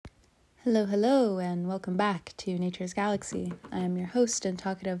Hello, hello, and welcome back to Nature's Galaxy. I am your host and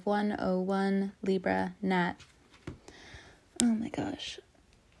talkative 101 Libra Nat. Oh my gosh,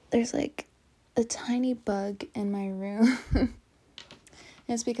 there's like a tiny bug in my room.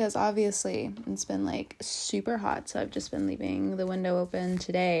 It's because obviously it's been like super hot, so I've just been leaving the window open.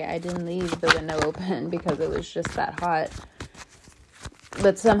 Today I didn't leave the window open because it was just that hot.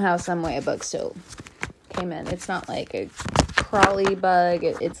 But somehow, someway, a bug still came in. It's not like a crawly bug.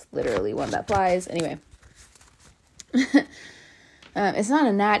 It's literally one that flies. Anyway. It's not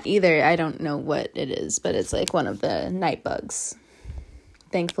a gnat either. I don't know what it is, but it's like one of the night bugs.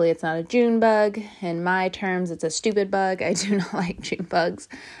 Thankfully, it's not a June bug. In my terms, it's a stupid bug. I do not like June bugs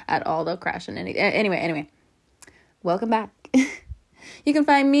at all. They'll crash in any... Anyway. Welcome back. You can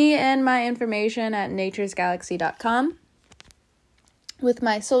find me and my information at naturesgalaxy.com with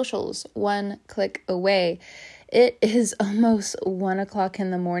my socials one click away. It is almost 1 o'clock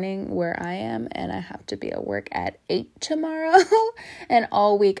in the morning where I am, and I have to be at work at 8 tomorrow. And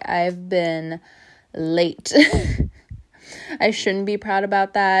all week I've been late. I shouldn't be proud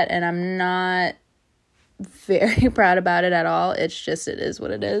about that, and I'm not very proud about it at all. It's just, it is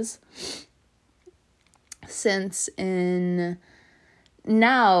what it is. Since in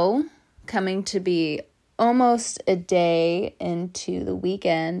now coming to be almost a day into the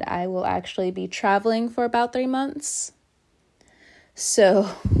weekend, I will actually be traveling for about 3 months. So,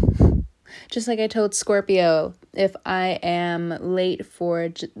 just like I told Scorpio, if I am late for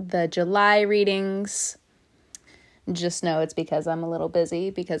the July readings, just know it's because I'm a little busy,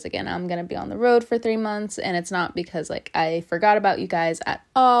 because again, I'm going to be on the road for 3 months, and it's not because like I forgot about you guys at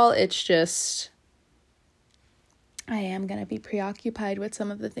all. It's just I am going to be preoccupied with some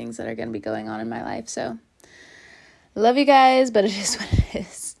of the things that are going to be going on in my life. So love you guys, but it is what it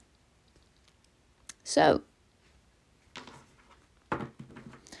is. So,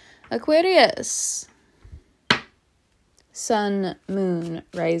 Aquarius. Sun, moon,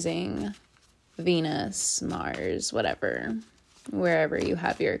 rising, Venus, Mars, whatever. Wherever you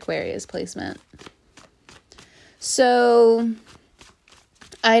have your Aquarius placement. So,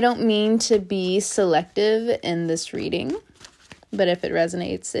 I don't mean to be selective in this reading, but if it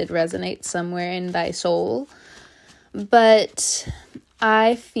resonates somewhere in thy soul. But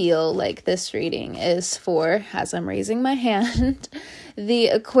I feel like this reading is for, as I'm raising my hand, the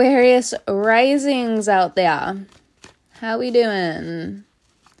Aquarius risings out there. How we doing?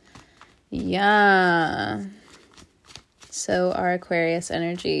 Yeah. So our Aquarius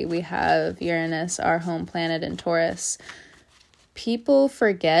energy, we have Uranus, our home planet in Taurus. People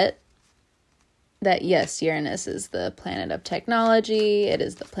forget that yes, Uranus is the planet of technology. It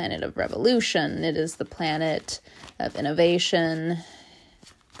is the planet of revolution. It is the planet of innovation.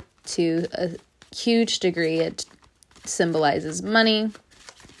 To a huge degree, it symbolizes money,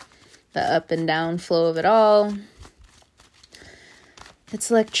 the up and down flow of it all.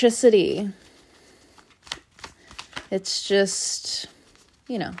 It's electricity. It's just,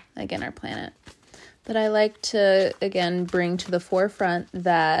 again, our planet. But I like to, again, bring to the forefront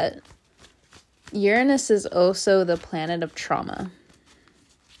that Uranus is also the planet of trauma.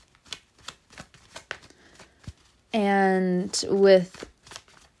 And with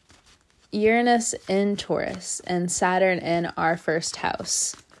Uranus in Taurus and Saturn in our first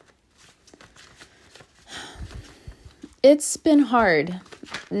house, it's been hard.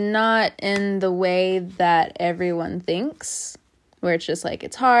 Not in the way that everyone thinks, where it's just like,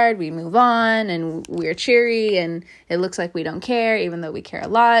 it's hard, we move on, and we're cheery, and it looks like we don't care, even though we care a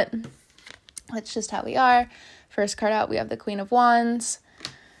lot. That's just how we are. First card out, we have the Queen of Wands.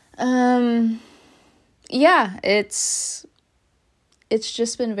 Yeah, it's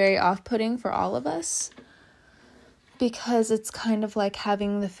just been very off-putting for all of us, because it's kind of like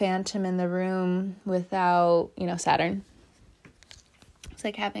having the Phantom in the room without, Saturn. It's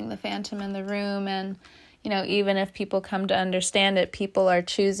like having the Phantom in the room, and, even if people come to understand it, people are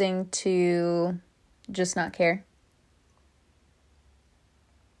choosing to just not care.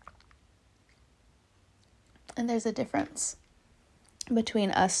 And there's a difference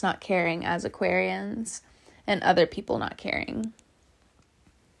between us not caring as Aquarians and other people not caring.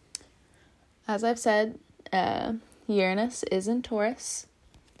 As I've said, Uranus is in Taurus.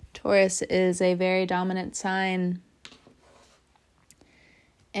 Taurus is a very dominant sign.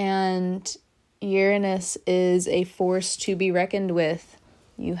 And Uranus is a force to be reckoned with.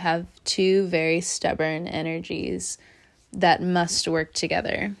 You have two very stubborn energies that must work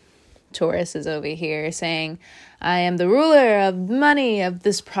together. Taurus is over here saying, I am the ruler of money, of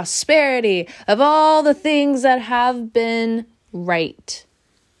this prosperity, of all the things that have been right.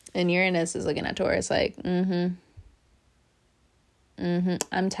 And Uranus is looking at Taurus like,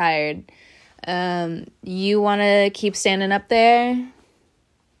 I'm tired. You want to keep standing up there?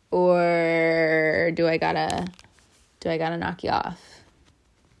 Or do I gotta knock you off?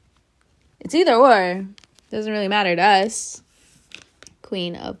 It's either or. Doesn't really matter to us.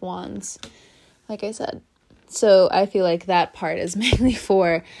 Queen of Wands, like I said. So I feel like that part is mainly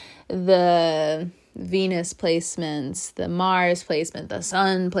for the Venus placements, the Mars placement, the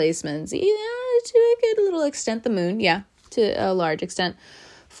Sun placements, to a good little extent, the Moon, to a large extent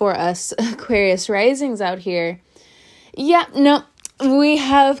for us Aquarius risings out here. We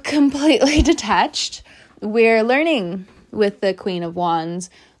have completely detached. We're learning with the Queen of Wands.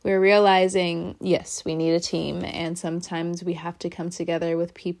 We're realizing, yes, we need a team, and sometimes we have to come together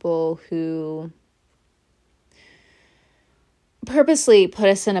with people who purposely put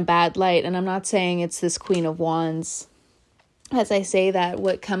us in a bad light. And I'm not saying it's this Queen of Wands. As I say that,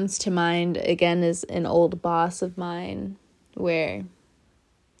 what comes to mind again is an old boss of mine, where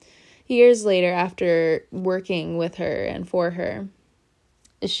years later, after working with her and for her,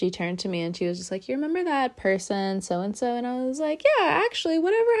 she turned to me and she was just like, you remember that person, so-and-so? And I was like, yeah, actually,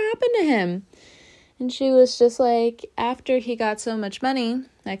 whatever happened to him? And she was just like, after he got so much money,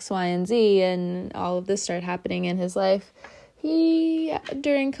 X, Y, and Z, and all of this started happening in his life, he,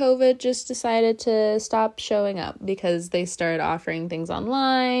 during COVID, just decided to stop showing up because they started offering things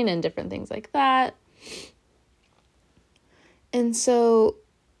online and different things like that. And so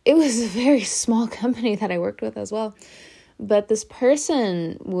it was a very small company that I worked with as well. But this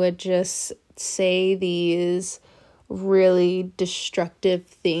person would just say these really destructive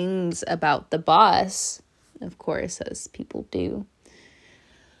things about the boss, of course, as people do.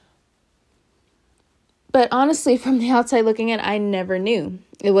 But honestly, from the outside looking in, I never knew.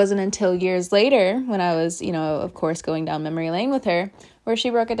 It wasn't until years later when I was, of course, going down memory lane with her, where she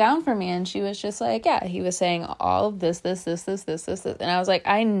broke it down for me. And she was just like, yeah, he was saying all of this. And I was like,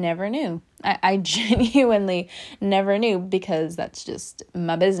 I never knew. I genuinely never knew, because that's just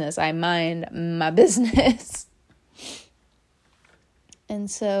my business. I mind my business.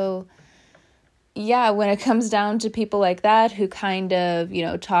 And so, when it comes down to people like that who kind of,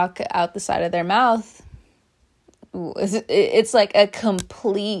 talk out the side of their mouth, it's like a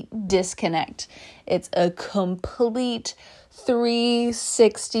complete disconnect. It's a complete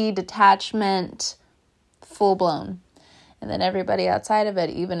 360 detachment, full blown. And then everybody outside of it,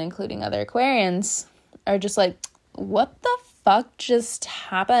 even including other Aquarians, are just like, what the fuck just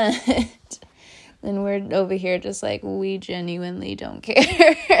happened? And we're over here just like, we genuinely don't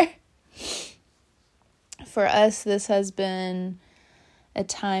care. For us, this has been a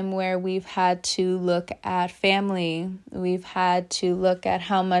time where we've had to look at family. We've had to look at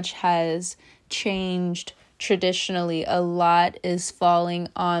how much has changed traditionally. A lot is falling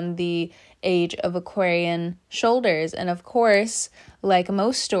on the age of Aquarian shoulders. And of course, like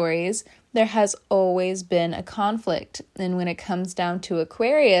most stories, there has always been a conflict. And when it comes down to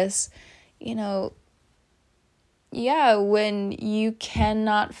Aquarius, when you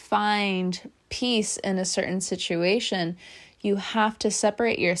cannot find peace in a certain situation, you have to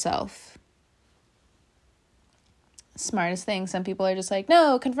separate yourself. Smartest thing. Some people are just like,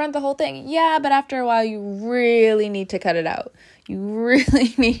 no, confront the whole thing. Yeah, but after a while, you really need to cut it out. You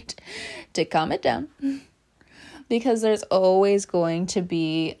really need to calm it down. Because there's always going to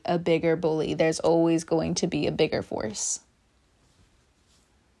be a bigger bully. There's always going to be a bigger force.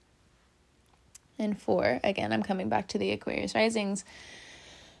 And again, I'm coming back to the Aquarius risings.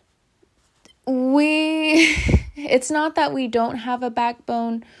 It's not that we don't have a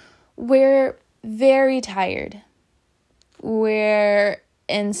backbone. We're very tired. We're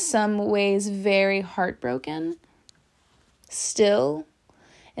in some ways very heartbroken still.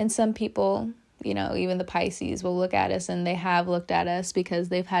 And some people, even the Pisces will look at us, and they have looked at us because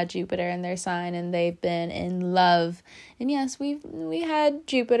they've had Jupiter in their sign and they've been in love. And yes, we had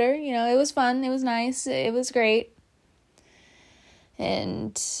Jupiter, it was fun. It was nice. It was great.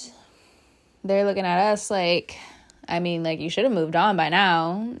 And they're looking at us like, you should have moved on by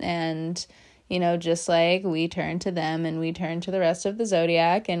now. And, just like we turn to them and we turn to the rest of the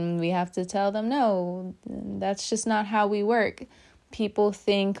zodiac, and we have to tell them, no, that's just not how we work. People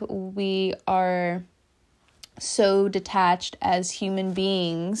think we are so detached as human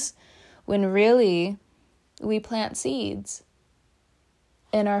beings when really we plant seeds.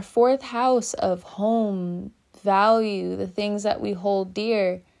 In our fourth house of home, value, the things that we hold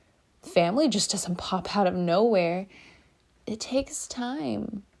dear, family just doesn't pop out of nowhere. It takes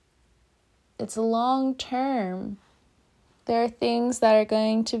time. It's long term. There are things that are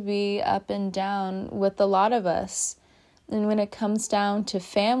going to be up and down with a lot of us. And when it comes down to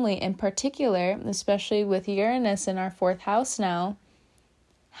family in particular, especially with Uranus in our fourth house now,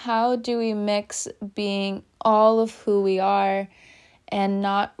 How do we mix being all of who we are and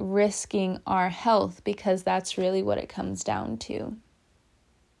not risking our health? Because that's really what it comes down to.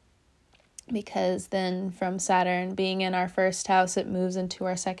 Because then from Saturn being in our first house, it moves into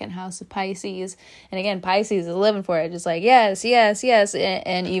our second house of Pisces. And again, Pisces is living for it. Just like, yes, yes, yes.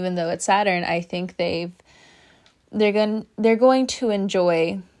 And even though it's Saturn, I think they're going to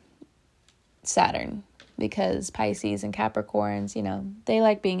enjoy Saturn, because Pisces and Capricorns, they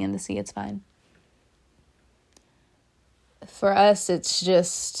like being in the sea. It's fine. For us, it's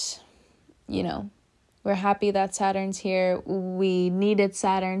just, we're happy that Saturn's here. We needed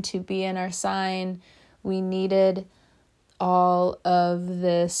Saturn to be in our sign. We needed all of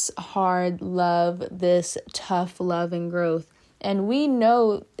this hard love, this tough love and growth. And we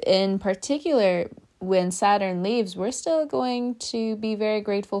know in particular, when Saturn leaves, we're still going to be very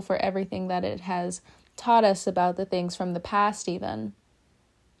grateful for everything that it has taught us about the things from the past even.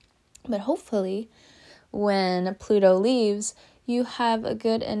 But hopefully, when Pluto leaves, you have a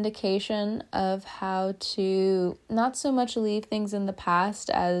good indication of how to not so much leave things in the past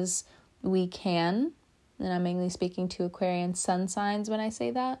as we can. And I'm mainly speaking to Aquarian sun signs when I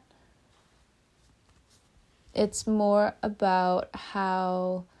say that. It's more about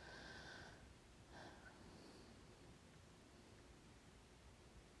how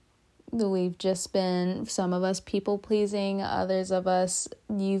we've just been, some of us people pleasing, others of us,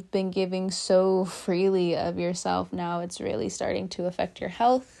 you've been giving so freely of yourself. Now it's really starting to affect your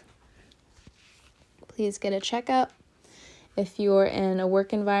health. Please get a checkup. If you're in a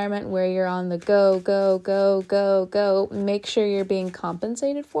work environment where you're on the go, go, go, go, go, make sure you're being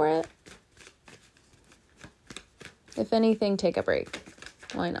compensated for it. If anything, take a break.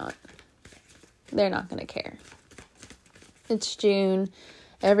 Why not? They're not going to care. It's June.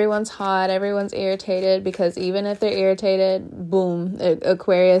 Everyone's hot, everyone's irritated, because even if they're irritated, boom,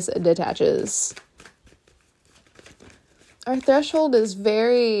 Aquarius detaches. Our threshold is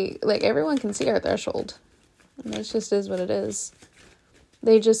very, everyone can see our threshold. And it just is what it is.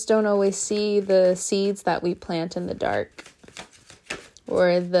 They just don't always see the seeds that we plant in the dark,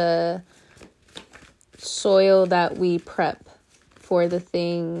 or the soil that we prep for the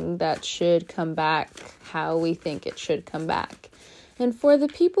thing that should come back how we think it should come back. And for the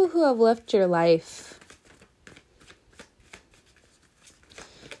people who have left your life,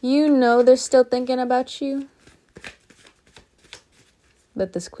 they're still thinking about you.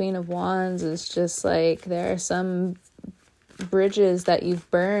 But this Queen of Wands is just like, there are some bridges that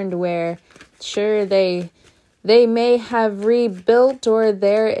you've burned where, sure, they may have rebuilt, or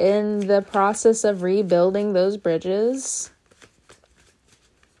they're in the process of rebuilding those bridges.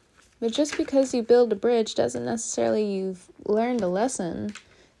 But just because you build a bridge doesn't necessarily you've learned a lesson.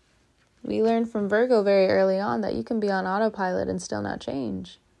 We learned from Virgo very early on that you can be on autopilot and still not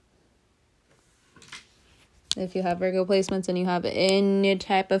change. If you have Virgo placements and you have any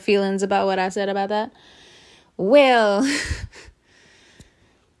type of feelings about what I said about that, well,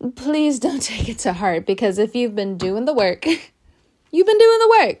 please don't take it to heart, because if you've been doing the work, you've been doing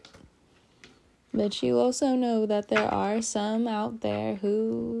the work. But you also know that there are some out there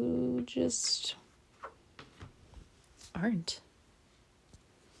who just aren't.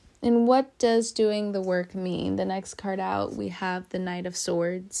 And what does doing the work mean? The next card out, we have the Knight of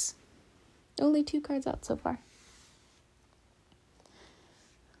Swords. Only 2 cards out so far.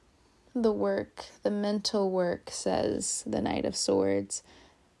 The work, the mental work, says the Knight of Swords.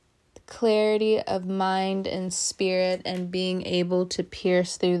 Clarity of mind and spirit, and being able to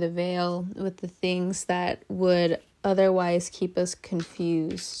pierce through the veil with the things that would otherwise keep us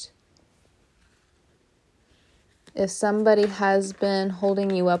confused. If somebody has been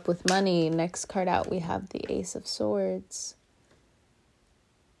holding you up with money, next card out we have the Ace of Swords.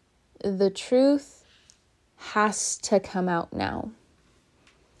 The truth has to come out now.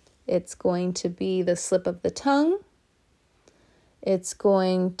 It's going to be the slip of the tongue. It's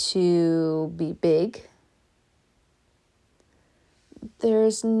going to be big.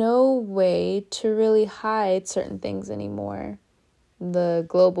 There's no way to really hide certain things anymore. The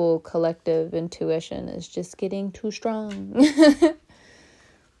global collective intuition is just getting too strong.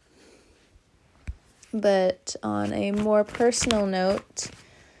 But on a more personal note,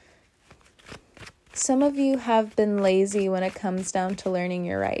 some of you have been lazy when it comes down to learning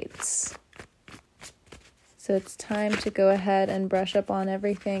your rights. So it's time to go ahead and brush up on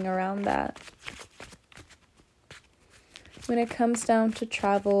everything around that. When it comes down to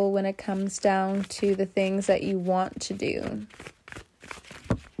travel, when it comes down to the things that you want to do.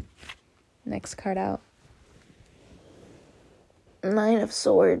 Next card out. Nine of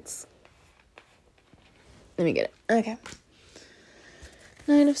Swords. Let me get it. Okay.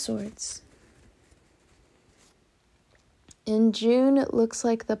 Nine of Swords. In June, it looks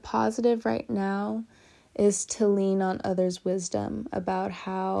like the positive right now is to lean on others' wisdom about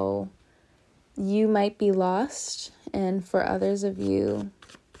how you might be lost, and for others of you,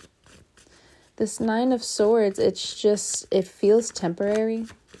 this Nine of Swords, it feels temporary.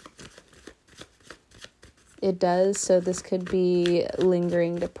 It does. So this could be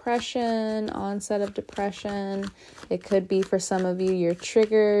lingering depression, onset of depression. It could be, for some of you, your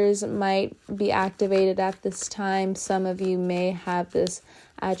triggers might be activated at this time. Some of you may have this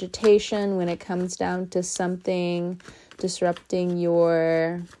agitation when it comes down to something disrupting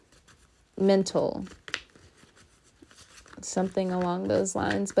your mental, something along those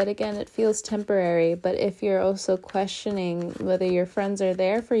lines. But again, it feels temporary. But if you're also questioning whether your friends are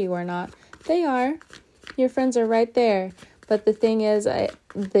there for you or not, they are. Your friends are right there. But the thing is,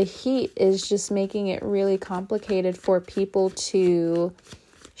 the heat is just making it really complicated for people to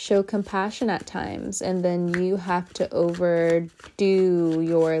show compassion at times. And then you have to overdo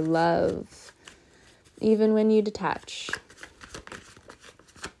your love, even when you detach.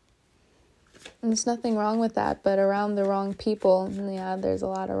 And there's nothing wrong with that, but around the wrong people, yeah, there's a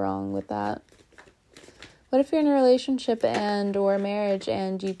lot of wrong with that. What if you're in a relationship and or marriage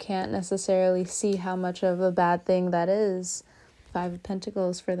and you can't necessarily see how much of a bad thing that is? Five of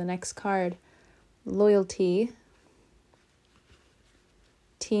Pentacles for the next card. Loyalty,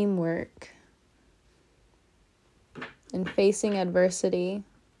 teamwork, and facing adversity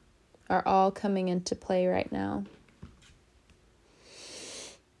are all coming into play right now.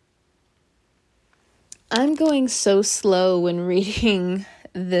 I'm going so slow when reading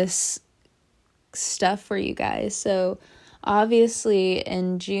this stuff for you guys. So obviously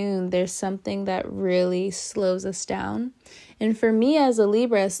in June, there's something that really slows us down. And for me as a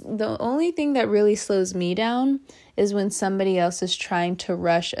Libra, the only thing that really slows me down is when somebody else is trying to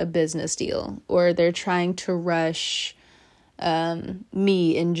rush a business deal, or they're trying to rush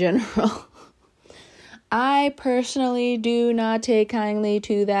me in general. I personally do not take kindly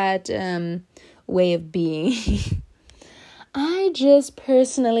to that way of being. I just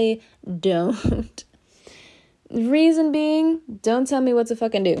personally don't. Reason being, don't tell me what to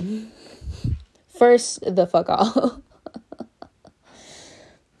fucking do. First, the fuck off.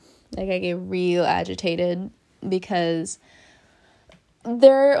 Like, I get real agitated because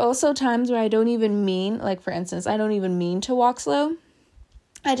there are also times where I don't even mean, like for instance, I don't even mean to walk slow.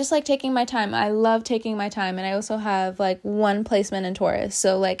 I just like taking my time. I love taking my time. And I also have like one placement in Taurus.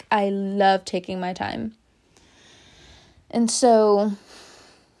 So like I love taking my time. And so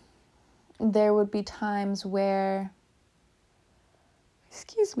there would be times where,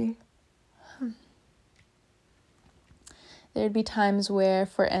 there'd be times where,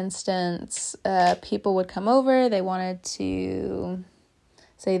 for instance, people would come over, they wanted to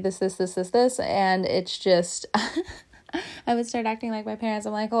say this, and it's just, I would start acting like my parents.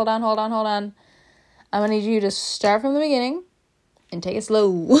 I'm like, hold on. I'm gonna need you to start from the beginning and take it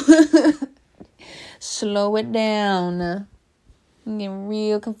slow. Slow it down. I'm getting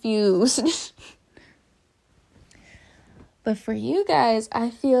real confused. But for you guys, I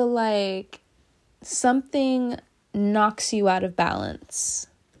feel like something knocks you out of balance.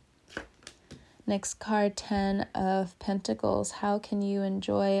 Next card, 10 of Pentacles. How can you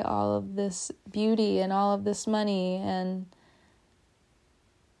enjoy all of this beauty and all of this money and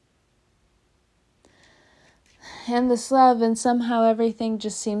this love, and somehow everything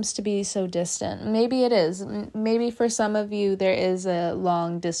just seems to be so distant? Maybe it is. Maybe for some of you there is a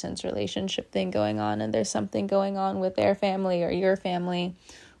long distance relationship thing going on, and there's something going on with their family or your family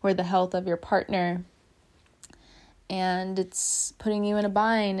or the health of your partner, and it's putting you in a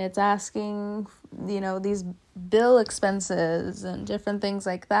bind. It's asking, these bill expenses and different things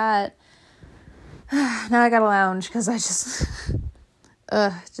like that. Now I gotta lounge because I just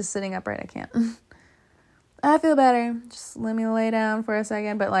sitting upright, I can't. I feel better. Just let me lay down for a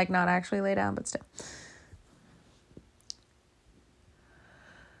second, but like not actually lay down, but still.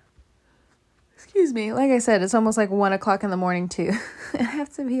 Excuse me. Like I said, it's almost like 1:00 in the morning too. I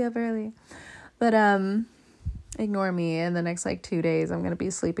have to be up early. But ignore me. In the next 2 days, I'm going to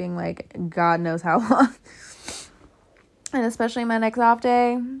be sleeping like God knows how long. And especially my next off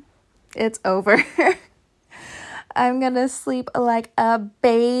day, it's over. I'm going to sleep like a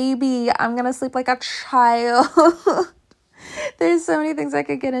baby. I'm going to sleep like a child. There's so many things I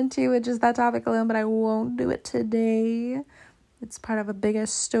could get into with just that topic alone, but I won't do it today. It's part of a bigger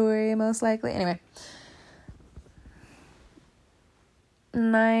story, most likely. Anyway.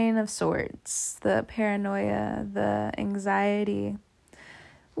 9 of Swords. The paranoia, the anxiety.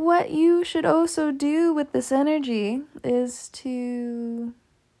 What you should also do with this energy is to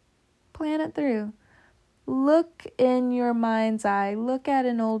plan it through. Look in your mind's eye. Look at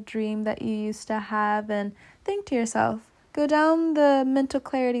an old dream that you used to have and think to yourself. Go down the mental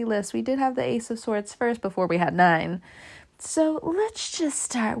clarity list. We did have the Ace of Swords first before we had 9. So let's just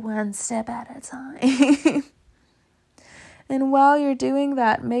start one step at a time. And while you're doing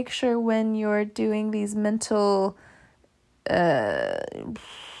that, make sure when you're doing these mental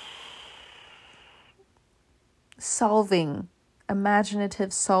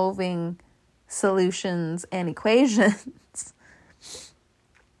imaginative solving solutions and equations,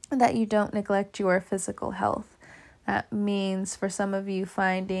 that you don't neglect your physical health. That means for some of you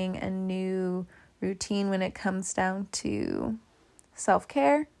finding a new routine when it comes down to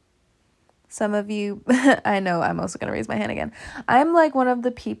self-care. Some of you, I know I'm also going to raise my hand again. I'm like one of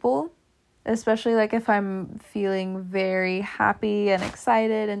the people, especially like if I'm feeling very happy and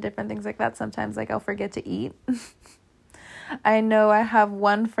excited and different things like that, sometimes like I'll forget to eat. I know I have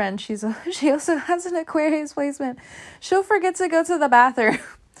one friend, she also has an Aquarius placement. She'll forget to go to the bathroom.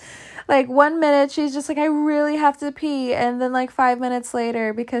 Like 1 minute, she's just like, I really have to pee. And then like 5 minutes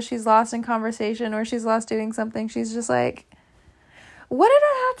later, because she's lost in conversation or she's lost doing something, she's just like, what did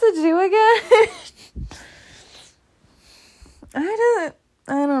I have to do again?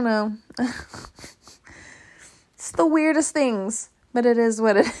 I don't know. It's the weirdest things, but it is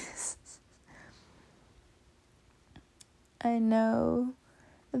what it is. I know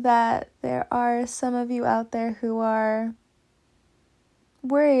that there are some of you out there who are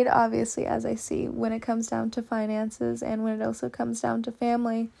worried, obviously, as I see, when it comes down to finances and when it also comes down to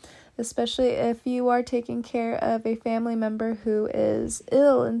family, especially if you are taking care of a family member who is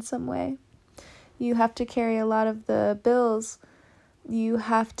ill in some way. You have to carry a lot of the bills. You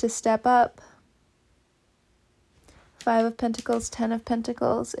have to step up. 5 of Pentacles, 10 of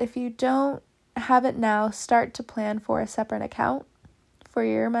Pentacles. If you don't have it now, start to plan for a separate account for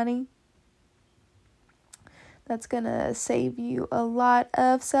your money. That's going to save you a lot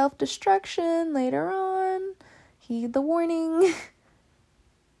of self-destruction later on. Heed the warning.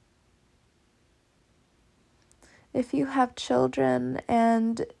 If you have children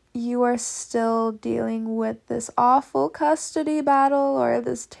and you are still dealing with this awful custody battle or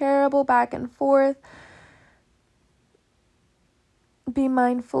this terrible back and forth, be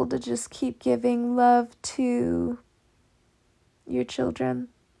mindful to just keep giving love to your children.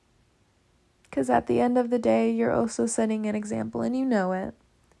 Because at the end of the day, you're also setting an example and you know it.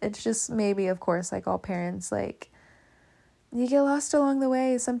 It's just maybe, of course, like all parents, like, you get lost along the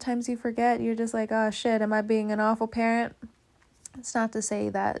way. Sometimes you forget. You're just like, oh shit, am I being an awful parent? It's not to say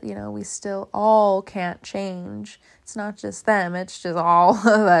that, we still all can't change. It's not just them. It's just all of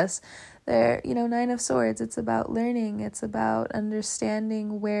us. They're, 9 of Swords. It's about learning. It's about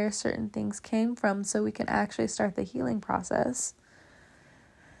understanding where certain things came from so we can actually start the healing process.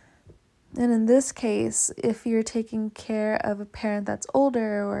 And in this case, if you're taking care of a parent that's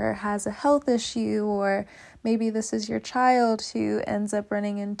older or has a health issue, or maybe this is your child who ends up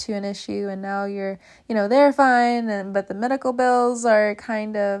running into an issue and now you're, they're fine, but the medical bills are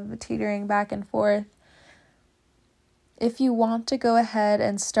kind of teetering back and forth. If you want to go ahead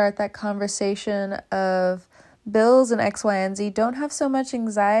and start that conversation of bills and X, Y, and Z, don't have so much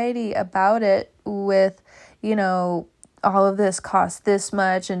anxiety about it with, all of this costs this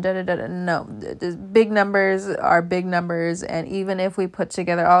much and da-da-da-da. No, the big numbers are big numbers. And even if we put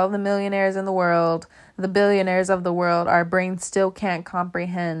together all of the millionaires in the world, the billionaires of the world, our brains still can't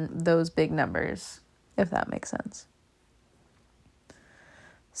comprehend those big numbers, if that makes sense.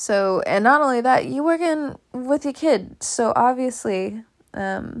 So, and not only that, you working with your kid. So obviously,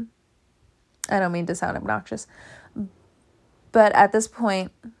 I don't mean to sound obnoxious, but at this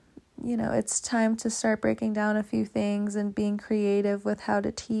point, it's time to start breaking down a few things and being creative with how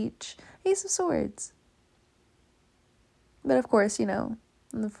to teach. Ace of Swords. But of course, in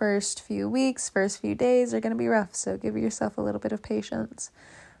the first few weeks, first few days are going to be rough. So give yourself a little bit of patience.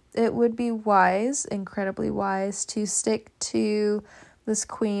 It would be wise, incredibly wise, to stick to this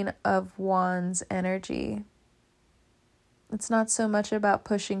Queen of Wands energy. It's not so much about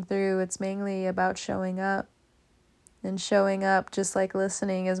pushing through. It's mainly about showing up. And showing up, just like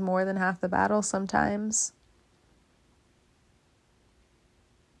listening, is more than half the battle sometimes.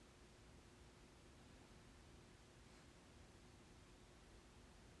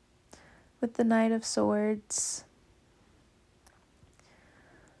 With the Knight of Swords,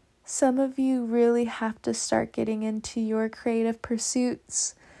 some of you really have to start getting into your creative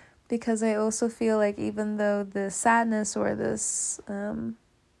pursuits, because I also feel like even though the sadness or this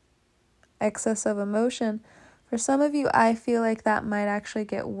excess of emotion, for some of you, I feel like that might actually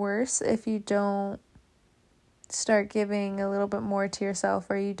get worse if you don't start giving a little bit more to yourself,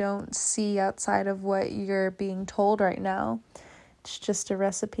 or you don't see outside of what you're being told right now. It's just a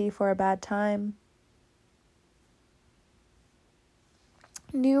recipe for a bad time.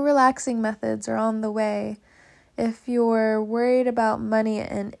 New relaxing methods are on the way. If you're worried about money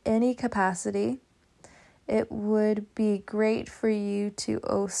in any capacity, it would be great for you to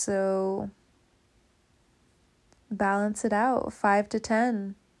also balance it out. 5 to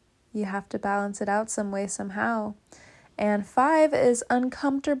 10. You have to balance it out some way, somehow. And 5 is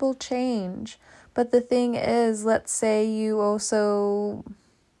uncomfortable change. But the thing is, let's say you also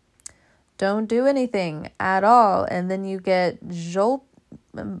don't do anything at all, and then you get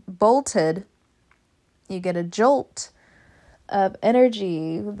bolted. You get a jolt of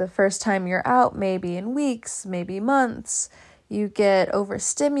energy the first time you're out, maybe in weeks, maybe months. You get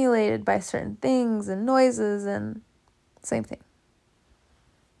overstimulated by certain things and noises, and same thing.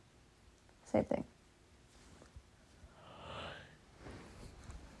 Same thing.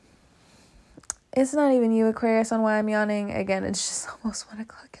 It's not even you, Aquarius, on why I'm yawning. Again, it's just almost 1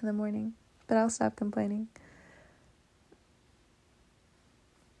 o'clock in the morning, but I'll stop complaining.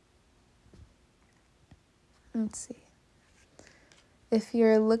 Let's see. If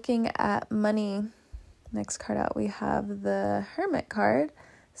you're looking at money, next card out, we have the Hermit card.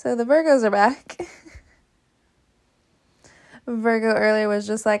 So the Virgos are back. Virgo earlier was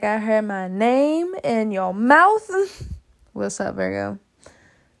just like, I heard my name in your mouth. What's up, Virgo?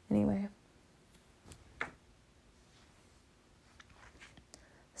 Anyway.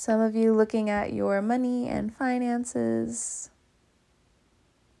 Some of you looking at your money and finances.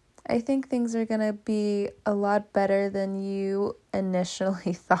 I think things are going to be a lot better than you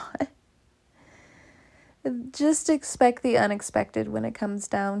initially thought. Just expect the unexpected when it comes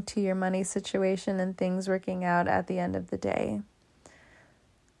down to your money situation and things working out at the end of the day.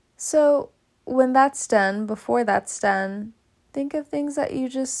 So when that's done, before that's done, think of things that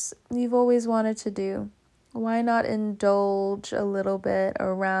you've always wanted to do. Why not indulge a little bit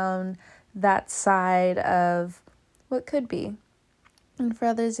around that side of what could be? And for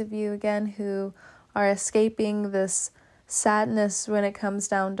others of you, again, who are escaping this sadness when it comes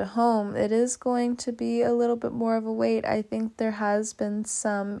down to home, it is going to be a little bit more of a weight. I think there has been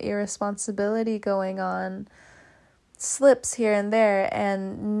some irresponsibility going on, slips here and there,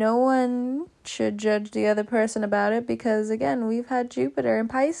 and no one should judge the other person about it because, again, we've had Jupiter in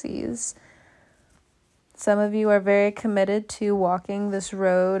Pisces. Some of you are very committed to walking this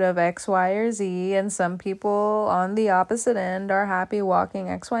road of X, Y, or Z, and some people on the opposite end are happy walking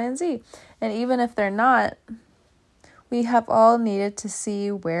X, Y, and Z. And even if they're not, we have all needed to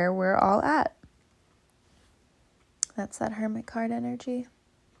see where we're all at. That's that Hermit card energy.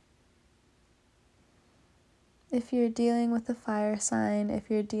 If you're dealing with a fire sign,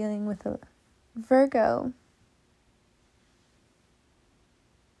 if you're dealing with a Virgo,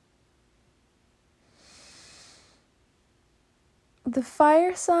 the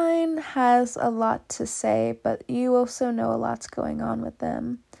fire sign has a lot to say, but you also know a lot's going on with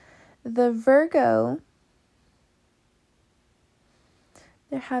them. The Virgo,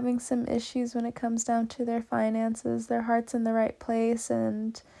 they're having some issues when it comes down to their finances. Their heart's in the right place,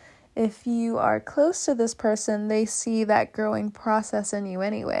 and if you are close to this person, they see that growing process in you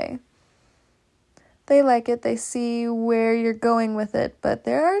anyway. They like it. They see where you're going with it, but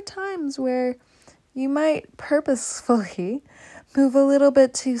there are times where you might purposefully move a little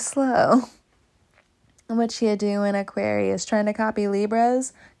bit too slow. What you do in Aquarius, trying to copy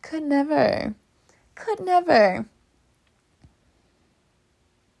Libras? Could never.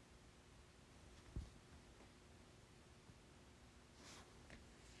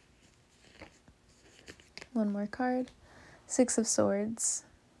 One more card. 6 of Swords.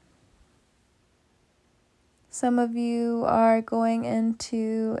 Some of you are going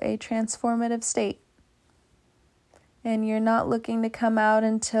into a transformative state. And you're not looking to come out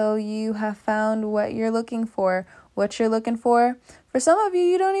until you have found what you're looking for. What you're looking for some of you,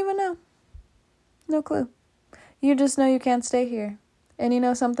 you don't even know. No clue. You just know you can't stay here. And you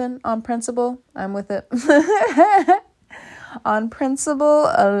know something? On principle, I'm with it. On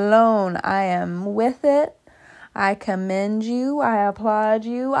principle alone, I am with it. I commend you. I applaud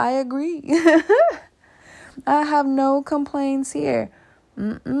you. I agree. I have no complaints here.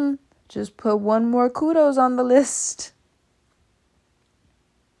 Just put one more kudos on the list.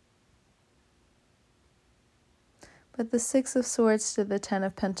 But the 6 of Swords to the 10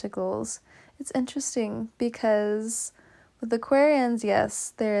 of Pentacles, it's interesting because with Aquarians,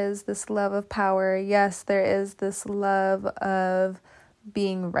 yes, there is this love of power. Yes, there is this love of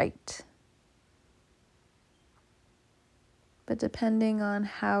being right. But depending on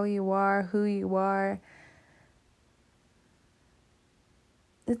how you are, who you are,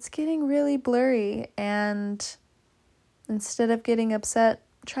 it's getting really blurry, and instead of getting upset,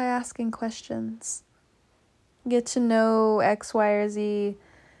 try asking questions. Get to know X, Y, or Z,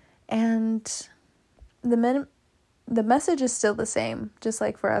 and the message is still the same, just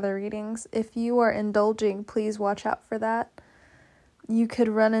like for other readings. If you are indulging, please watch out for that. You could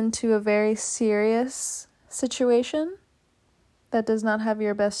run into a very serious situation that does not have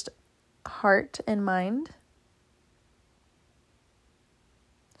your best heart in mind.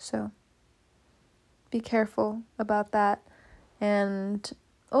 So be careful about that. And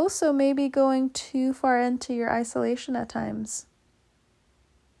also maybe going too far into your isolation at times.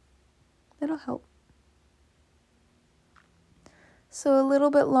 It'll help. So a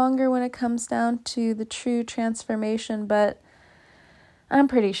little bit longer when it comes down to the true transformation, but I'm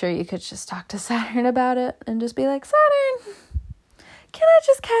pretty sure you could just talk to Saturn about it and just be like, Saturn, can I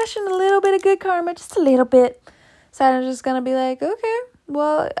just cash in a little bit of good karma? Just a little bit. Saturn's just going to be like, okay,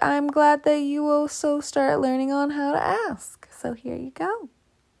 well, I'm glad that you also start learning on how to ask. So here you go.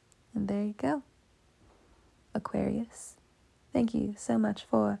 And there you go. Aquarius. Thank you so much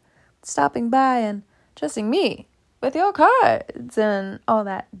for stopping by and trusting me with your cards and all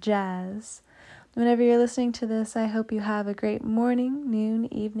that jazz. Whenever you're listening to this, I hope you have a great morning,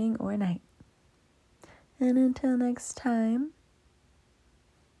 noon, evening, or night. And until next time,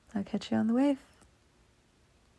 I'll catch you on the wave.